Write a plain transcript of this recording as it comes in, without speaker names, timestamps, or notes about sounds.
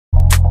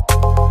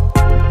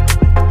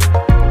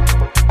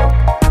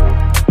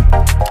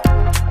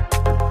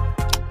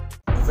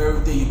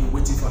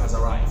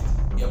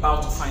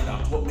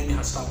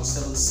has traveled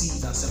 7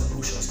 seas and 7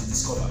 oceans to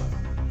discover.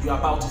 You are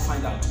about to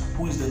find out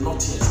who is the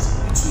naughtiest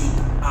between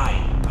I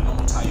and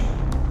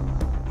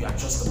Omotayo. You are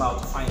just about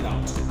to find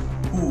out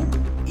who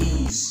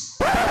is.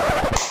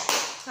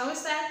 Can we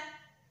start?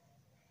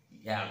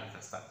 Yeah, we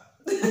can start.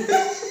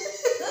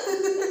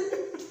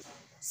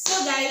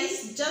 So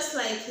guys, just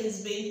like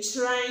he's been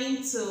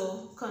trying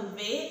to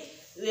convey,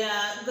 we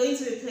are going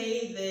to be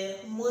playing the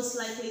most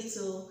likely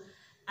to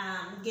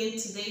game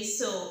today.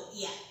 So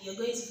yeah, you're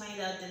going to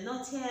find out the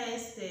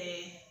naughtiest,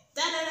 the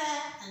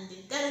da-da-da and the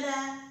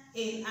da-da-da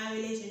in our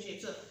relationship.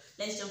 So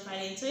let's jump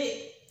right into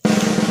it.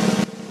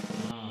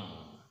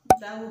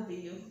 That would be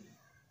you.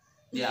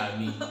 Yeah,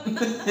 me.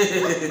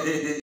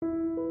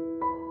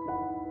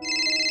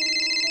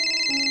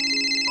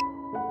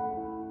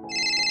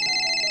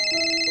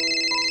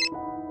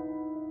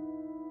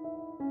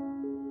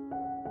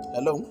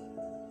 Hello?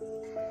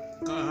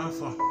 How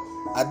far?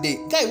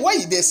 Ade. Guy, why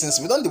you there since?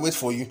 We don't wait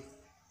for you.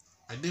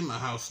 I did my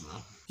house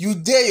now. You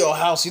there your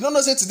house. You don't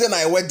know say today na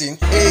a wedding.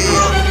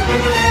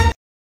 Hey.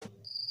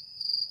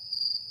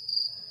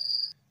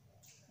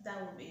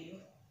 That would be you.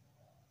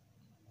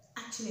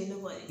 Actually,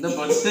 nobody.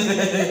 Nobody.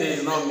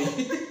 It's not me.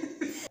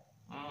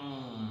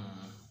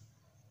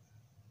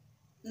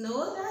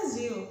 No, that's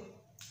you.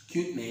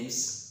 Cute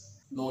names.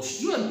 No,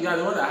 you are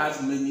the one that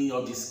has many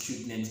of these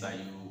cute names that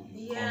you call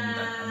me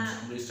that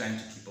I'm always trying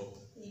to keep up.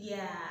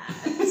 Yeah.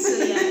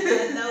 So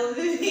yeah, that would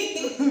be me.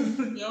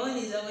 Your one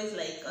is always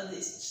like all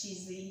this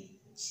cheesy.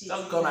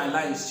 Don't call my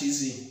line is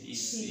cheesy.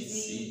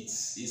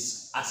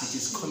 It's as it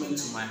is coming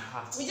to my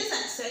heart. We just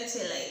accept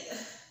it like.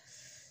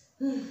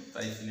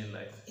 What are you feeling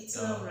like? It's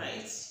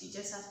alright. You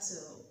just have to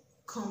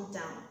calm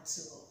down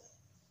to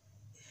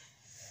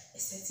a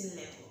certain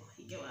level.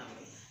 You get what I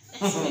mean?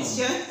 Next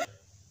question.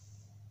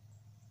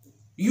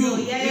 You,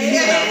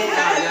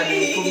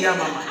 phobia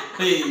mama.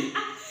 Hey,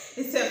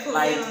 It's a phobia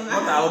like mama.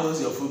 what are all those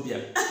your phobia?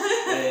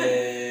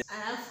 I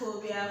have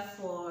phobia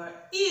for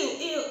ew.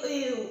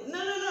 No.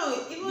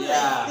 Even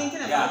like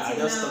thinking about I it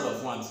just now. thought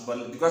of once,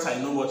 but because I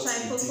know what it is.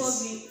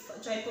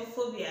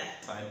 Trypophobia.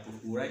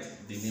 We'll write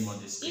the name on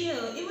this.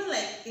 Even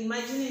like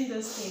imagining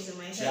those things in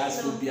my head. She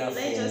has phobia for.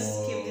 Let's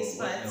just skip this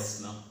part. What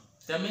else now?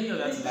 There are many of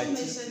that Don't like.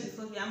 mention the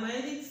phobia. I'm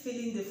already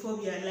feeling the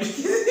phobia. Like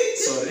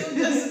Sorry. Don't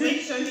just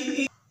mentioning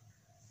it.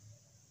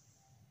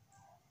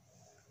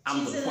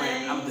 I'm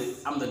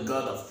the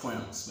god of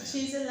poems, man.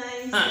 Cheesy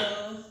lines,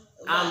 though.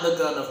 I'm the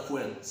god of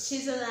poems.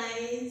 Cheesy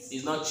lines.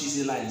 It's not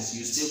cheesy lines.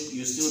 You still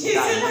Cheesy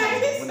die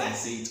lines. when I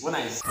say it.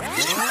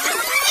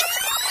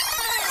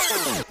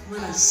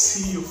 When I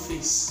see your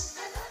face,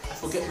 I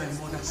forget my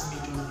mother's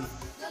middle name.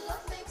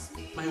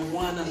 My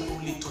one and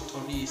only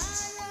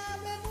tortoise.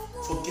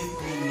 Forget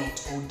me not,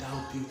 oh thou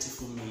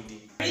beautiful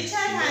maiden. Richard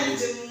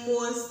has the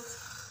most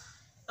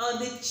or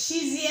the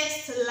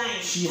cheesiest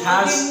line. She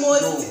has the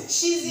most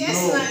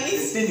cheesiest lines. The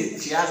thing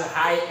is, she has a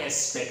high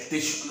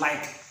expectation.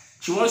 Like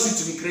she wants you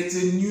to be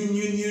creating new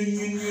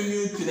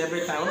thing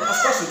every time. Of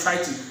course, we try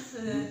to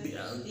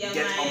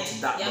get up to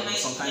that, but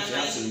sometimes you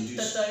have to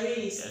reduce.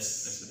 Totoris.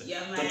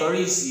 Yes,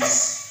 Totoris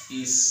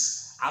is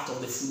out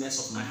of the fullness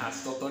of my heart.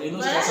 Totori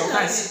knows, but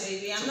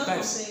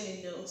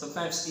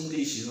sometimes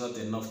English is not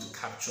enough to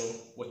capture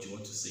what you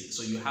want to say.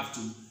 So you have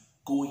to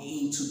go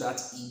into that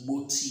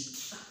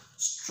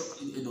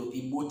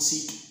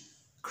emotic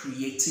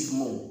creative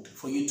mode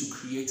for you to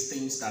create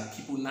things that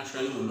people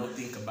naturally will not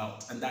think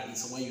about, and that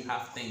is when you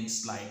have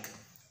things like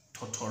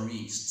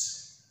Totorists.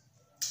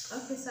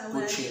 Okay, so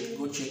go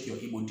check your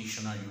Igbo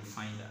dictionary, you'll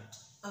find that.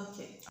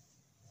 Okay.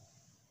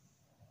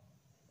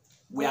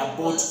 We are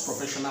both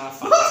professional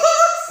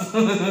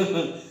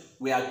fathers.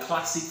 We are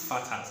classic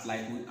fathers.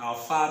 Like our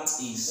fat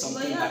is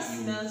something that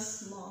you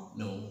small.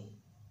 No.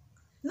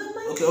 No,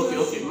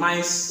 Okay.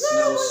 Mine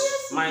smells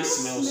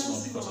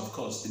small because of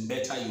course the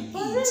better you eat,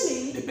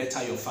 really? the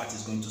better your fat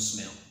is going to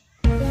smell.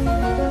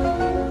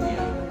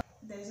 Yeah.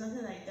 There's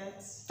nothing like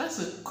that. That's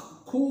a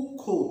cool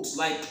quote.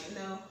 Like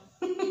no.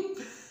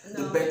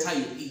 The better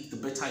you eat, the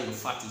better your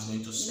fat is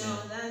going to smell.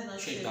 No, that's not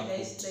Check true. that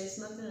There's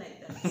nothing like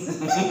that.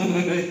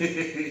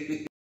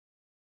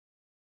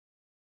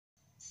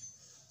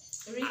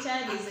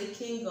 Richard is the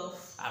king of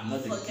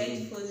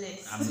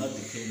forgetfulness. I'm not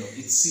the king of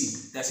it.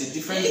 See, there's a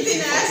difference Anything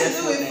between that has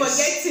to do with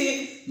forgetfulness.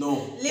 forgetting. No,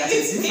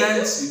 there's a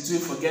difference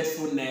between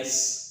forgetfulness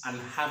and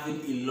having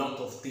a lot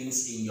of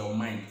things in your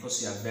mind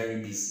because you are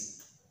very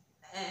busy.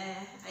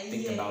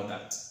 Think about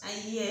that.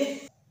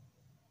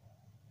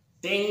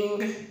 Ding,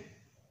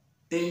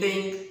 ding, ding,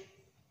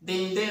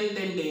 ding, ding,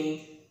 ding, ding,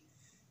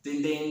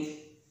 ding, ding.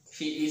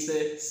 She is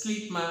a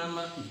sleep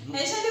mama.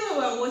 Especially when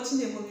we were watching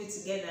a movie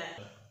together.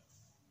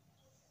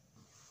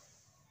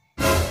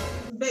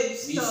 Babe,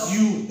 stop. It's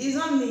you. It's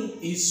not me.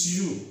 It's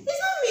you. It's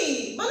not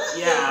me. But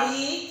not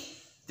me.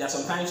 There are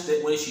sometimes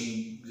that when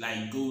she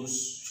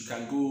she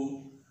can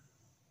go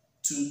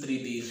 2-3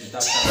 days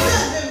without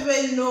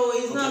coming. No,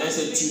 it's not. Let's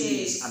say 2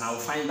 days, and I'll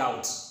find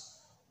out,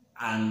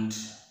 and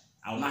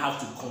I'll not have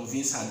to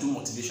convince her, do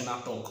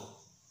motivational talk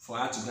for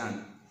her to go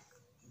and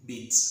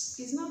beat.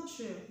 It's not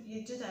true.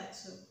 You do that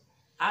too.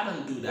 I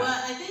don't do that.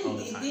 Well, I all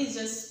think the time. this is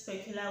just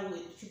popular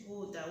with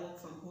people that work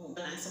from home,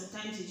 and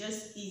sometimes it's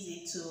just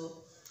easy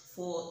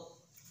for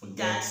Forget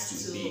that to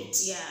to date.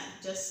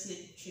 just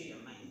slip through your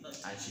mind, but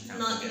And she can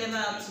not forget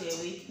never to up date. to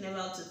a week, never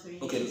up to 3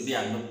 Okay, days.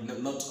 yeah,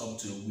 not up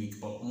to a week,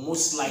 but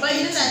most likely. But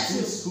you know that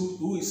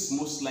who is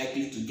most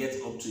likely to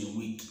get up to a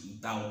week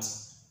without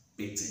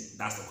dating?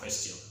 That's the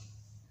question.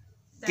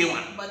 That,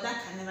 but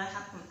that can never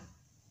happen.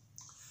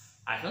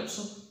 I hope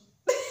so.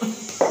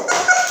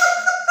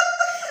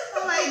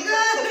 Oh my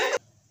god!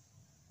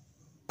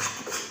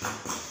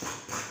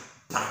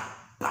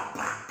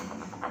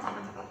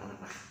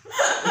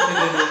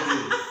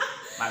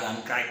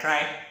 Madam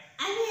Cry.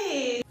 I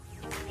mean,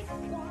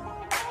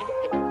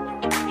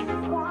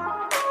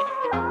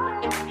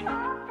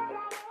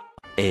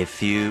 A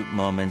few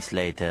moments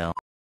later.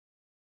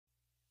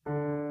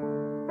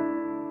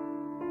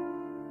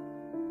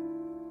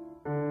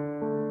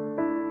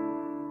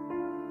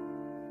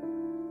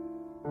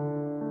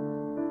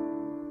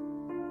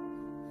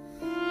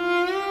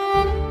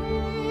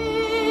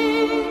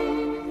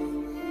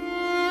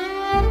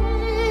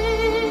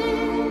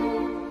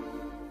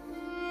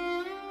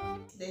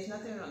 there's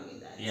nothing wrong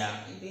with that.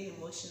 Yeah. And being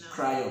emotional.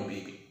 Cry on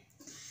baby.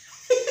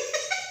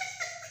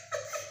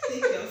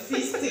 Take your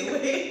fist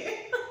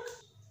away.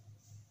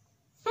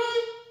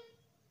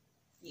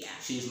 Yeah.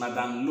 She's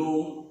Madam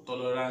Low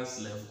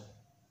Tolerance Level.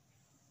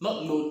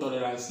 Not low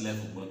tolerance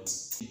level, but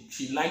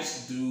she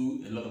likes to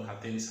do a lot of her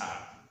things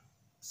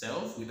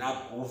herself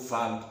without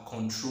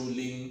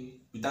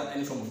without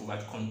any form of over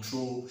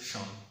control.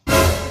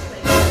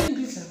 Like,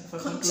 Jesus, oh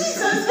my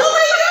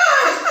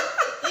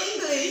god!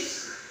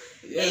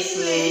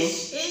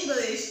 English.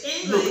 English.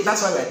 Look,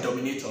 that's why we're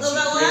dominators. Over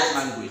We create what?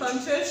 language.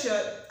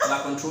 Contortion. Over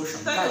contortion.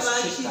 Talk That's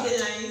about cheese cheesy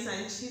that. lines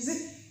and cheesy.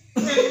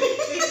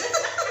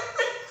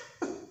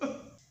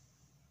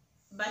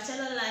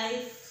 Bachelor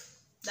life,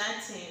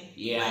 that thing.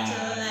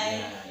 Bachelor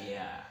life.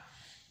 Yeah.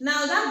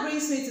 Now that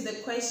brings me to the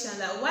question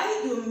that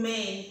why do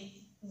men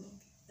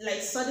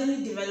like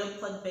suddenly develop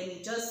pot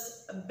belly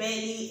just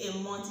barely a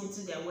month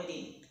into their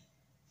wedding?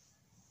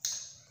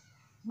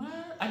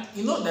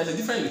 You know, there's a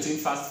difference between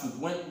fast food.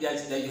 When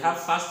you have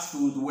fast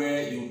food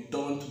where you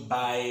don't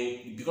buy,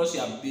 because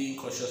you are being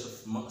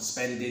cautious of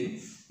spending,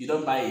 you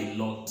don't buy a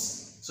lot.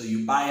 So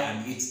you buy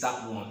and eat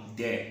that one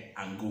there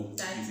and go.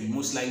 You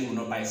most likely will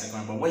not buy a second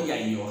one. But when you're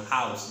in your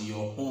house,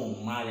 your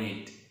home,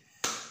 married,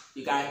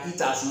 you can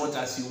eat as much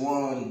as you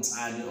want.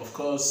 And of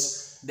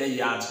course, then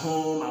you're at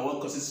home, and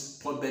what causes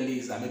pot belly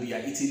is that maybe you're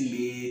eating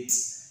late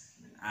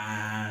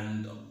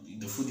and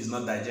the food is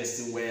not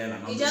digesting well.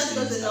 And all It those just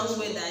goes things. a long That's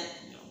way what, that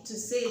you know, to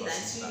say that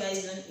causes you that.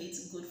 guys don't eat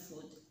good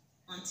food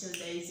until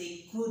there is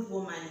a good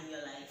woman in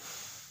your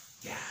life.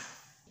 Yeah.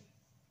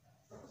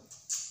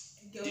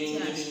 Guilty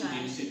as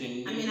charged. I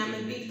mean, I'm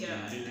a big girl.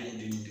 Right?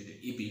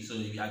 Ibi, so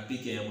if you are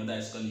big, your mother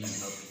is calling you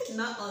not big.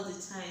 Not all the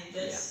time, just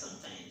Yeah.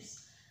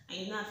 sometimes. And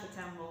you know,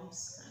 African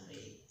moms can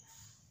be.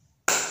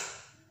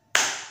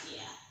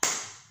 Yeah.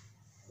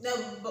 No,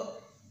 but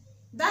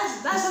that's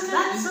It's okay.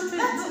 that's No,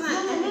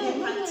 not no, everyday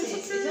no, practice.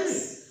 it's okay. It's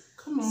just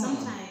Come on.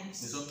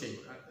 sometimes. It's okay.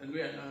 I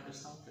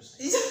understand what you're saying.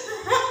 It's just,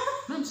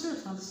 No, I'm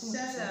serious. I understand.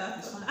 Shut what you're saying. up.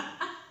 It's fine.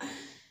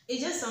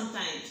 it's just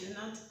sometimes,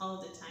 not all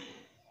the time.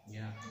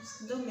 Yeah.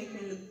 Just don't make me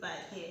look bad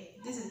here.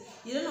 This is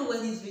you don't know where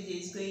this video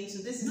is going to.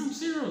 This No, I'm is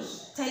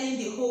serious. telling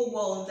the whole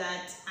world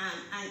that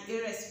I'm an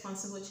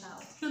irresponsible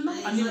child. You're not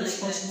And an it's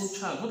not irresponsible like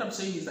child. What I'm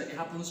saying is that it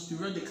happens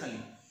periodically.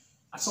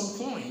 At some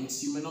point,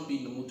 you may not be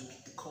in the mood to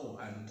pick the call,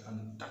 and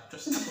that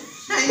just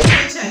happens. I know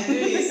which I do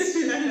is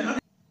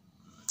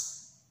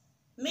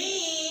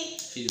me.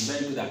 She's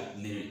very good at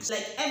lyrics.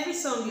 Like every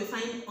song you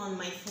find on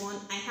my phone,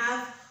 I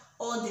have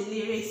all the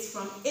lyrics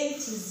from A to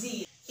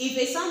Z. If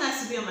a song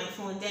has to be on my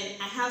phone, then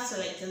I have to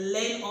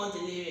learn all the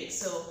lyrics.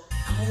 So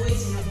I'm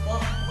always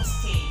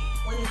busting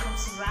when it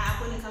comes to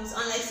rap, when it comes to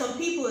unlike some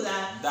people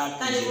that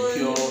That is a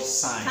pure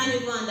sign. can't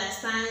even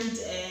understand.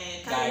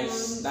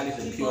 Guys, that is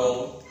a keep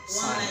pure up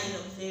sign. one line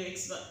of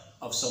lyrics, but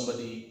Of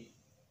somebody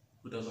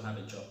who doesn't have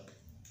a job.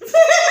 oh,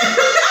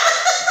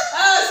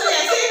 so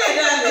you're saying I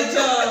don't have a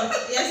job?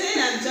 You're saying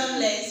I'm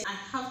jobless? I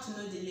have to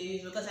know the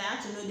lyrics because I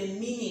have to know the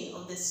meaning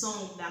of the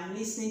song that I'm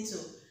listening to.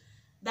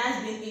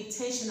 That's being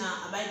intentional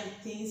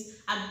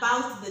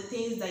about the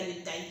things that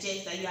you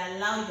digest, that you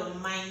allow your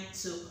mind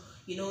to,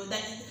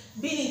 that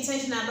being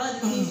intentional about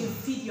the things you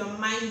feed your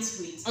mind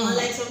with.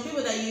 Unlike some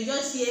people that you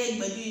just hear,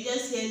 but you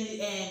just hear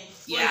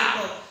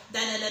da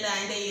da da da,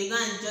 and then you go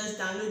and just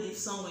download the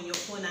song on your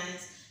phone and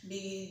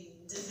be.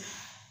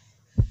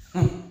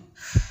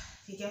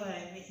 You get what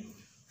I mean?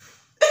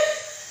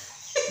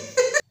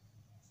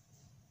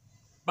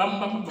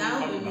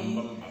 That would be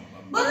me.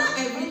 But not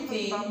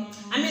everything.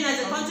 I mean, as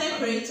a content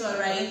creator,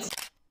 right?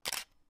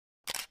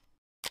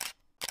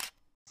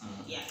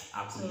 Yeah.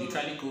 I could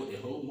literally go a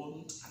whole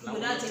month and I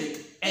would Without not it.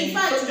 take any In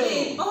fact, photo.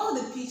 today, all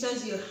the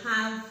pictures you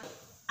have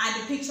are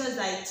the pictures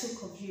that I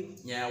took of you.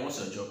 Yeah, what's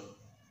your job?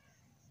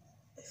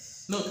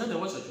 No, tell them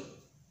what's your job.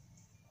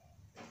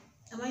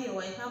 Am I your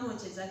wife? How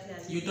much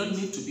exactly? You don't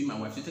need to be my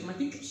wife to take my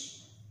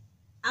pictures.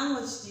 How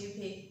much do you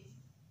pay?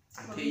 I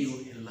pay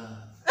you in love.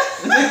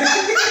 You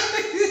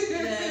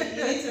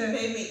need to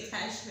pay me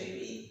cash,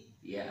 baby.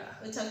 Yeah.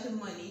 We're talking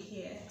money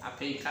here. I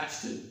pay you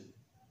cash too.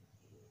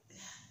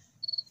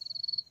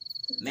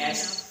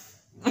 Next.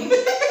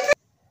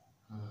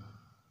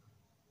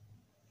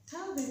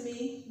 That would be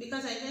me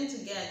because I tend to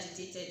get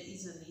agitated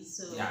easily.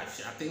 So Yeah, I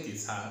think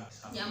it's her.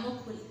 you're more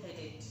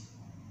cool-headed.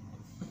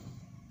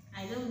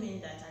 I don't mean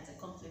that as a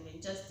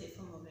compliment, just a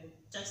form of it.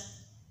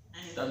 Just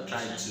an Don't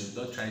try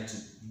information. to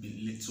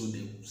belittle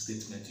the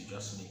statement you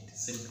just made.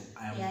 Simple.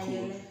 I am Yeah,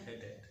 you're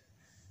cool-headed.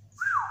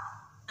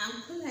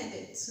 I'm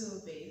cool-headed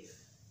too, babe.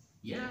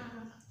 Yeah.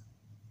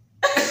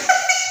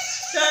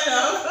 Shut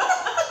up.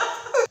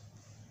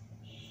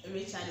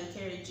 Richard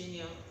Okere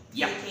Jr.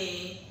 Yeah.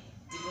 aka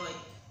the boy.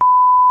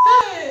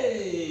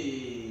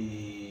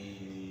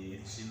 Hey.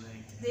 She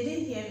like. They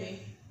didn't hear me.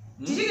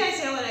 Did you guys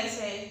hear what I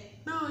said?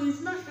 No,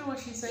 it's not hear what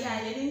she said.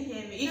 Yeah, they didn't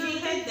hear me. If No, you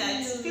heard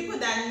that, people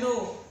that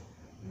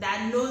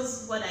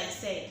knows what I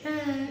said,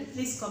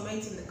 please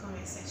comment in the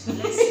comment section.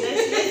 Let's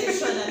be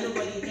sure that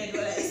nobody heard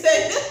what I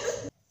said.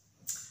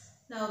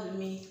 That will be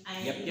me.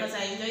 Because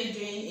I enjoy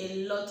doing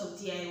a lot of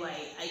DIY.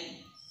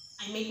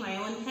 I make my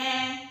own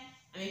hair.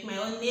 I make my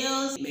own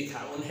nails. Make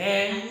her own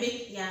hair.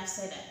 I've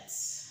said that.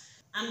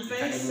 I'm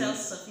very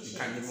self-sufficient.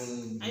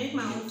 I make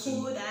my own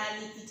food. I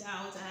hardly eat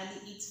out. I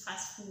hardly eat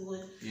fast food.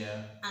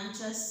 Yeah. I'm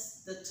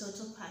just the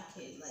total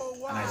package. Like,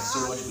 And I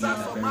so much believe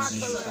that very soon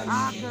she'll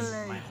start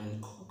making my own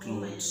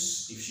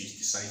clothes if she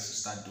decides to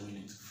start doing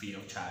it free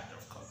of charge,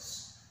 of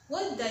course.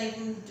 what did I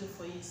even do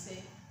for you,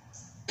 say?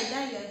 I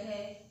dye your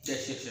hair.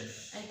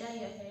 Yes. I dye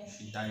your hair.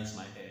 She dyes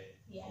my hair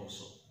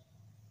also.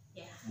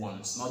 Yeah.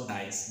 Once, not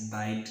dyes,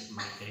 dyed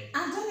my hair.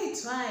 I've done it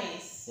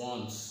twice.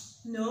 Once.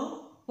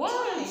 No?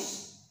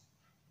 Once.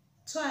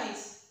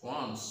 Twice.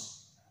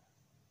 Once.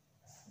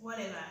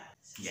 Whatever.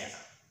 Yeah.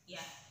 Yeah.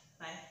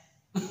 Bye.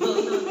 Oh,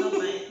 no, not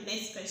mine.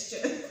 Next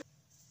question.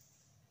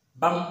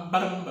 Why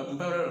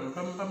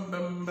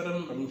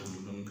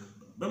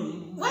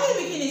are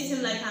you making it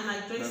seem like I'm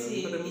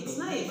aggressive? It's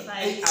not a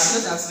fight. I'm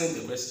just answering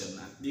the question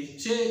now.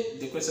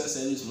 The question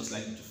said who's most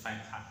likely to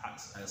fight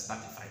start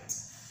a fight.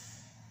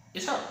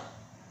 It's her.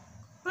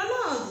 But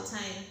not all the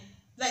time.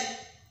 Like,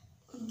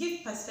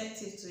 give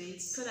perspective to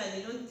it so that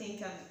they don't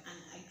think I'm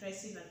an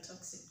aggressive and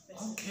toxic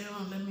person. Okay,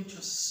 well, let me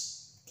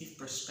just give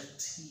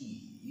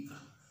perspective.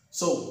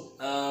 So,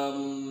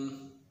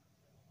 When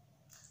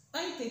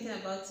you're thinking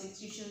about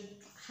it, you should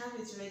have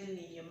it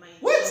ready in your mind.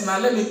 wait now,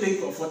 let me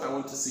think of what I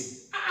want to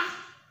say.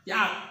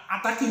 Yeah,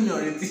 attacking me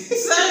already.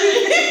 Sorry.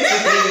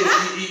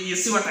 you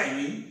see what I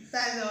mean?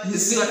 That's not You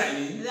see what I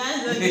mean? That's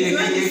not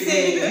what you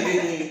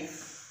say.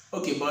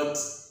 Okay, but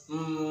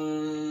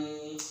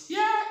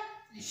yeah,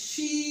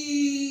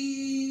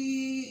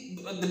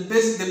 the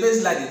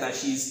best line is that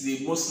she's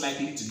the most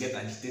likely to get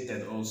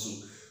agitated also.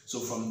 So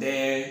from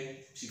there,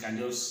 she can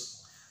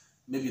just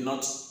maybe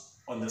not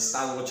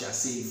understand what you're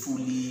saying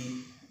fully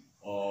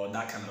or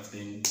that kind of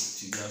thing.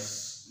 She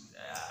just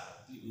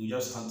you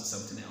just turn to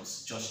something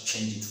else, just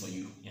change it for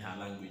you in her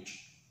language.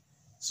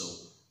 So,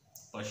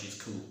 but she's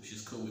cool.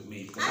 She's cool with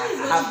me because I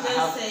have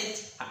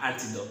her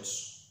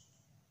antidotes.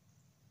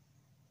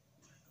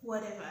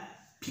 Whatever.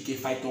 PK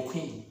Phyto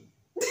Queen.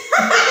 I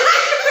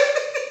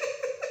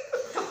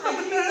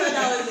didn't know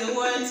that was a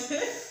word.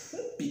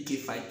 PK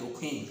Phyto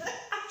Queen.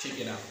 Check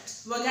it out.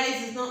 But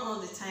guys, it's not all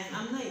the time.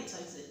 I'm not a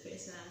toxic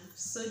person.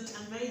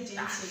 I'm very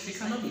gentle. She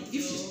cannot be. If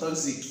she's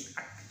toxic,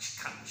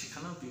 she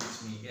cannot be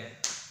with me. Yeah.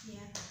 Yeah.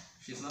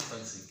 She's not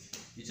toxic.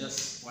 It's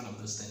just one of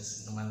those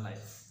things in human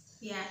life.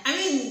 Yeah. I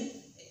mean,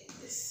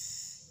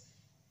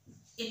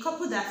 a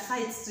couple that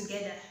fights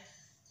together,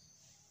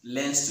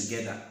 Learns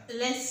together.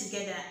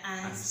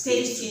 and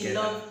stays in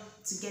love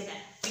together.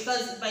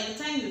 Because by the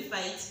time you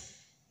fight,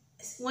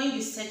 when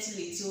you settle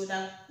it, you would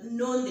have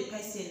known the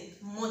person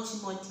much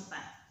more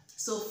deeper.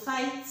 So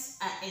fights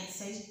are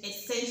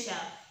essential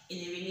in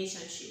a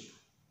relationship.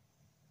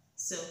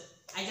 So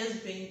I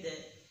just bring the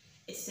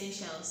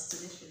essentials to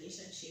this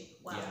relationship.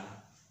 Wow. Yeah.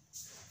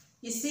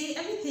 You see,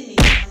 everything is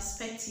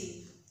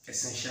perspective.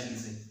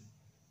 Essentialism.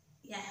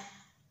 Yeah.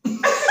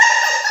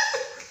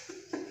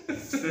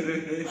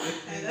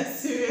 That's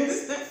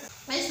serious.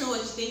 Let us know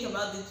what you think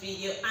about this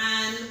video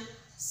and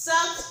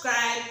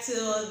subscribe to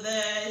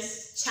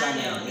this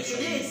channel. If you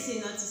didn't see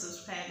not to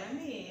subscribe, I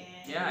mean,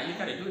 Yeah, you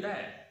gotta do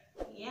that.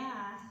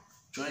 yeah.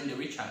 Join the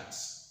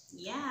Richards.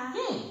 Yeah.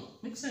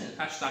 Makes sense.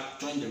 Hashtag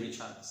join the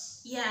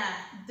Richards. Yeah,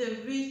 the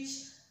rich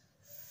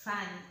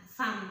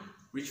fam.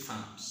 Rich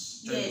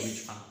Farms. Join Yes. the Rich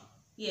Farm.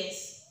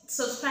 Yes.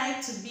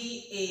 Subscribe to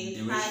be The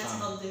a rich part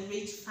fam. of the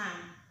rich fam.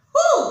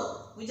 Woo!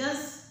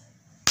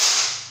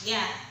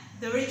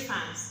 The rich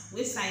fams.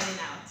 We're signing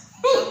out.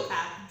 Drop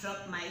cap,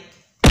 drop mic.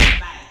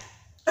 Bye.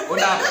 Hold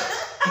up.